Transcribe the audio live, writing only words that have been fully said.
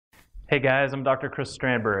Hey guys, I'm Dr. Chris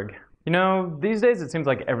Strandburg. You know, these days it seems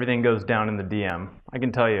like everything goes down in the DM. I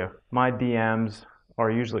can tell you, my DMs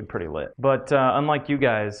are usually pretty lit. But unlike you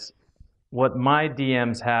guys, what my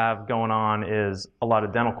DMs have going on is a lot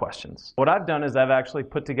of dental questions. What I've done is I've actually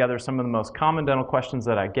put together some of the most common dental questions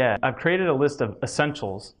that I get. I've created a list of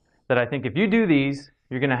essentials that I think if you do these,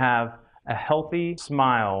 you're gonna have a healthy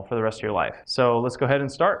smile for the rest of your life. So let's go ahead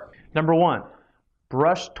and start. Number one,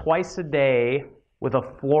 brush twice a day with a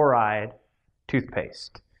fluoride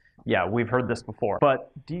toothpaste. Yeah, we've heard this before,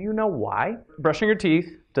 but do you know why? Brushing your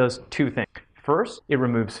teeth does two things. First, it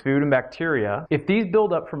removes food and bacteria. If these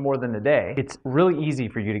build up for more than a day, it's really easy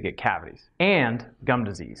for you to get cavities and gum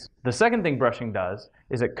disease. The second thing brushing does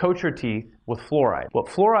is it coats your teeth with fluoride. What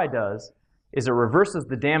fluoride does is it reverses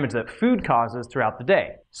the damage that food causes throughout the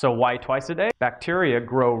day. So why twice a day? Bacteria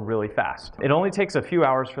grow really fast. It only takes a few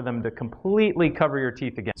hours for them to completely cover your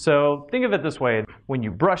teeth again. So think of it this way, when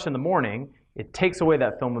you brush in the morning, it takes away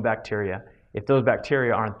that film of bacteria. If those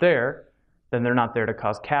bacteria aren't there, then they're not there to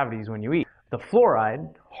cause cavities when you eat. The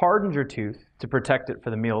fluoride hardens your tooth to protect it for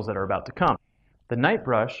the meals that are about to come. The night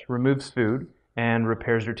brush removes food and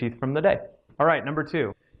repairs your teeth from the day. All right, number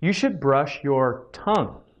two, you should brush your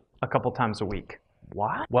tongue a couple times a week.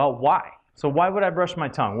 Why? Well, why? So why would I brush my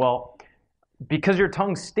tongue? Well, because your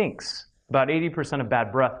tongue stinks. About 80% of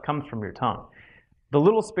bad breath comes from your tongue. The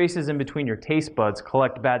little spaces in between your taste buds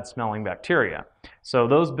collect bad smelling bacteria. So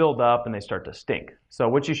those build up and they start to stink. So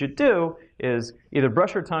what you should do is either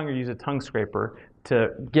brush your tongue or use a tongue scraper to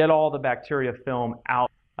get all the bacteria film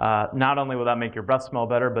out. Not only will that make your breath smell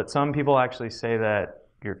better, but some people actually say that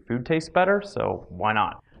your food tastes better, so why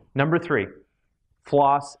not? Number three,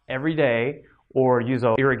 floss every day or use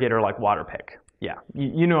an irrigator like water pick. Yeah,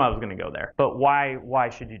 you knew I was going to go there. But why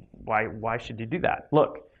should you do that?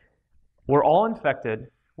 Look, we're all infected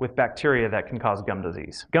with bacteria that can cause gum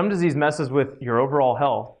disease. Gum disease messes with your overall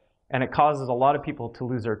health, and it causes a lot of people to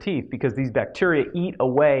lose their teeth because these bacteria eat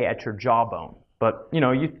away at your jawbone. But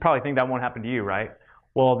you probably think that won't happen to you, right?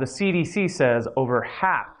 Well, the CDC says over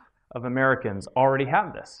half of Americans already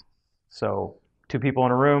have this. So 2 people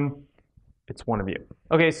in a room, it's one of you.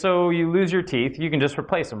 Okay, so you lose your teeth, you can just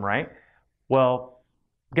replace them, right? Well,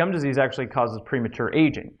 gum disease actually causes premature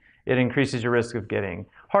aging. It increases your risk of getting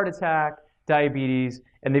heart attack, diabetes,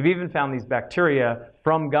 and they've even found these bacteria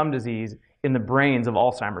from gum disease in the brains of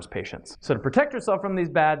Alzheimer's patients. So to protect yourself from these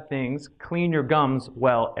bad things, clean your gums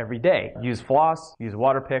well every day. Use floss, use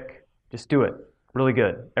water pick, just do it really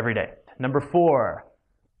good every day. Number 4,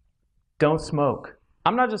 don't smoke.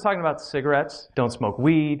 I'm not just talking about cigarettes. Don't smoke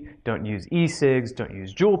weed, don't use e-cigs, don't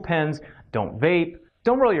use Juul pens, don't vape.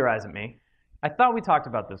 Don't roll your eyes at me. I thought we talked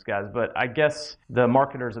about this, guys, but I guess the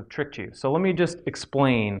marketers have tricked you. So let me just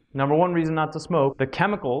explain. Number 1 reason not to smoke, the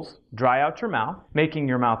chemicals dry out your mouth, making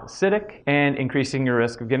your mouth acidic and increasing your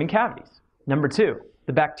risk of getting cavities. Number 2,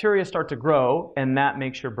 the bacteria start to grow and that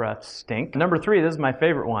makes your breath stink. Number 3, this is my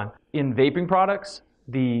favorite one. In vaping products,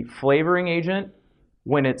 the flavoring agent,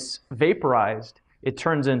 when it's vaporized, it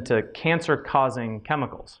turns into cancer-causing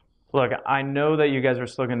chemicals. Look, I know that you guys are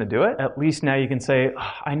still going to do it. At least now you can say,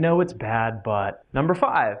 oh, I know it's bad, but. Number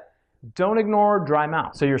 5, don't ignore dry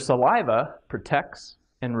mouth. So your saliva protects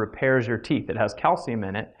and repairs your teeth. It has calcium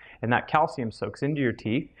in it, and that calcium soaks into your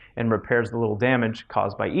teeth and repairs the little damage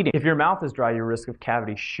caused by eating. If your mouth is dry, your risk of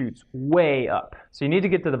cavity shoots way up. So you need to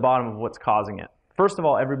get to the bottom of what's causing it. First of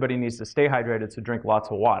all, everybody needs to stay hydrated, so drink lots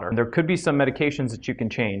of water. There could be some medications that you can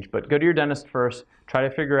change, but go to your dentist first, try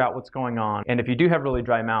to figure out what's going on. And if you do have really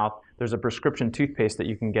dry mouth, there's a prescription toothpaste that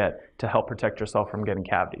you can get to help protect yourself from getting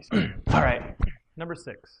cavities. All right, number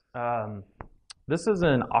 6. This is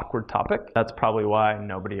an awkward topic. That's probably why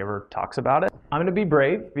nobody ever talks about it. I'm gonna be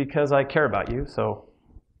brave because I care about you, so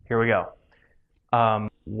here we go.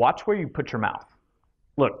 Watch where you put your mouth.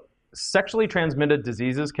 Look, sexually transmitted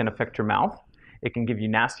diseases can affect your mouth. It can give you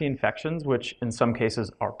nasty infections, which in some cases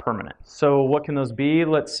are permanent. So what can those be?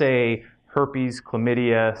 Let's say herpes,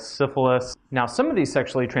 chlamydia, syphilis. Now, some of these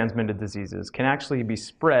sexually transmitted diseases can actually be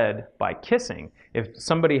spread by kissing. If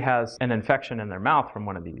somebody has an infection in their mouth from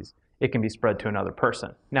one of these, it can be spread to another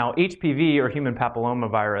person. Now, HPV or human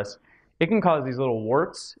papillomavirus, it can cause these little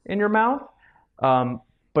warts in your mouth,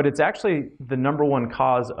 but it's actually the #1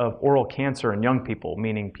 cause of oral cancer in young people,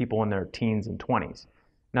 meaning people in their teens and 20s.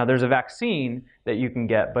 Now there's a vaccine that you can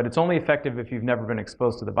get, but it's only effective if you've never been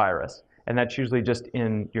exposed to the virus, and that's usually just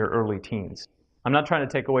in your early teens. I'm not trying to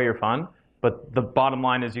take away your fun, but the bottom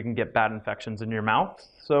line is you can get bad infections in your mouth,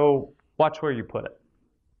 so watch where you put it.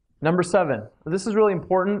 Number 7, this is really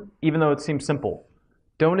important even though it seems simple.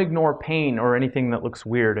 Don't ignore pain or anything that looks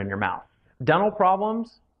weird in your mouth. Dental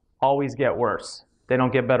problems always get worse. they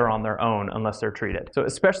don't get better on their own unless they're treated. So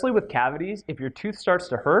especially with cavities, if your tooth starts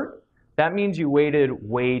to hurt, that means you waited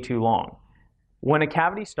way too long. When a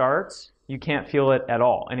cavity starts, you can't feel it at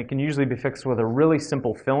all, and it can usually be fixed with a really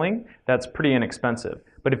simple filling that's pretty inexpensive.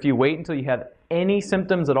 But if you wait until you have any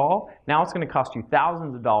symptoms at all, now it's going to cost you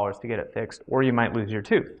thousands of dollars to get it fixed, or you might lose your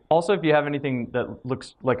tooth. Also, if you have anything that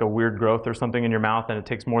looks like a weird growth or something in your mouth and it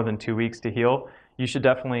takes more than 2 weeks to heal, you should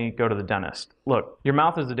definitely go to the dentist. Look, your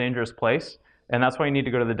mouth is a dangerous place, and that's why you need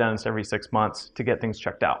to go to the dentist every 6 months to get things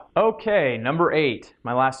checked out. Okay, number 8,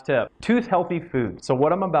 my last tip, tooth healthy food. So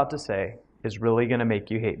what I'm about to say is really going to make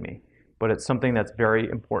you hate me, but it's something that's very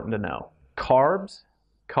important to know. Carbs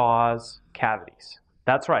cause cavities.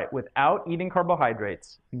 That's right, without eating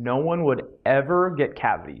carbohydrates, no one would ever get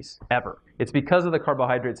cavities, ever. It's because of the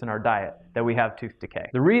carbohydrates in our diet that we have tooth decay.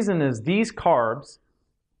 The reason is these carbs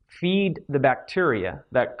feed the bacteria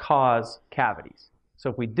that cause cavities. So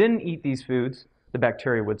if we didn't eat these foods, the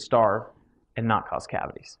bacteria would starve and not cause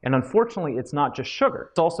cavities. And unfortunately, it's not just sugar.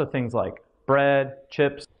 It's also things like bread,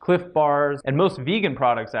 chips, Cliff Bars, and most vegan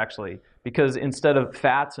products actually, because instead of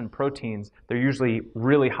fats and proteins, they're usually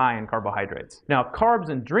really high in carbohydrates. Now, carbs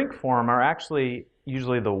in drink form are actually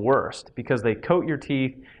usually the worst because they coat your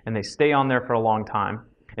teeth and they stay on there for a long time.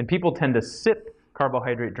 And people tend to sip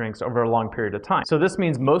carbohydrate drinks over a long period of time. So this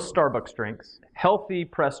means most Starbucks drinks, healthy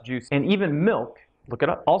pressed juice, and even milk, look it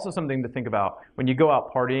up. Also something to think about, when you go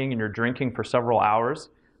out partying and you're drinking for several hours,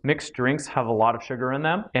 mixed drinks have a lot of sugar in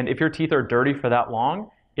them, and if your teeth are dirty for that long,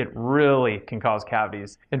 it really can cause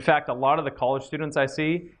cavities. In fact, a lot of the college students I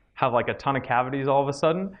see have like a ton of cavities all of a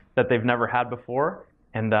sudden that they've never had before,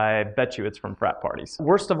 and I bet you it's from frat parties.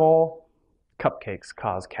 Worst of all, cupcakes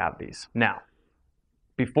cause cavities. Now,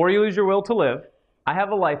 before you lose your will to live, I have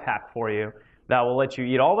a life hack for you that will let you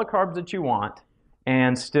eat all the carbs that you want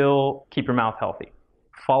and still keep your mouth healthy.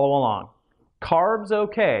 Follow along. Carbs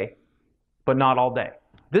okay, but not all day.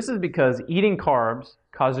 This is because eating carbs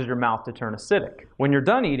causes your mouth to turn acidic. When you're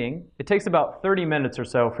done eating, it takes about 30 minutes or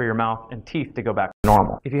so for your mouth and teeth to go back to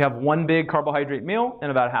normal. If you have one big carbohydrate meal,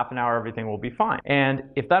 in about half an hour, everything will be fine. And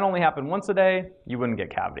if that only happened once a day, you wouldn't get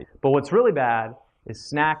cavities. But what's really bad is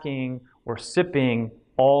snacking or sipping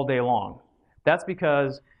all day long. That's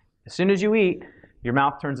because as soon as you eat, your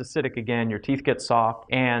mouth turns acidic again, your teeth get soft,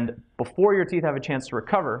 and before your teeth have a chance to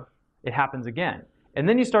recover, it happens again. And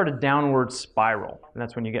then you start a downward spiral, and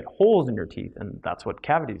that's when you get holes in your teeth, and that's what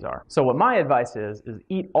cavities are. So what my advice is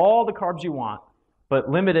eat all the carbs you want, but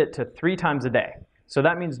limit it to 3 times a day. So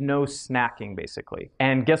that means no snacking, basically.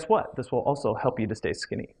 And guess what? This will also help you to stay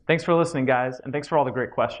skinny. Thanks for listening, guys, and thanks for all the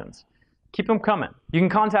great questions. Keep them coming. You can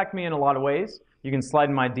contact me in a lot of ways. You can slide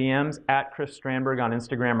in my DMs at Chris Strandburg on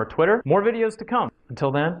Instagram or Twitter. More videos to come. Until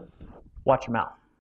then, watch your mouth.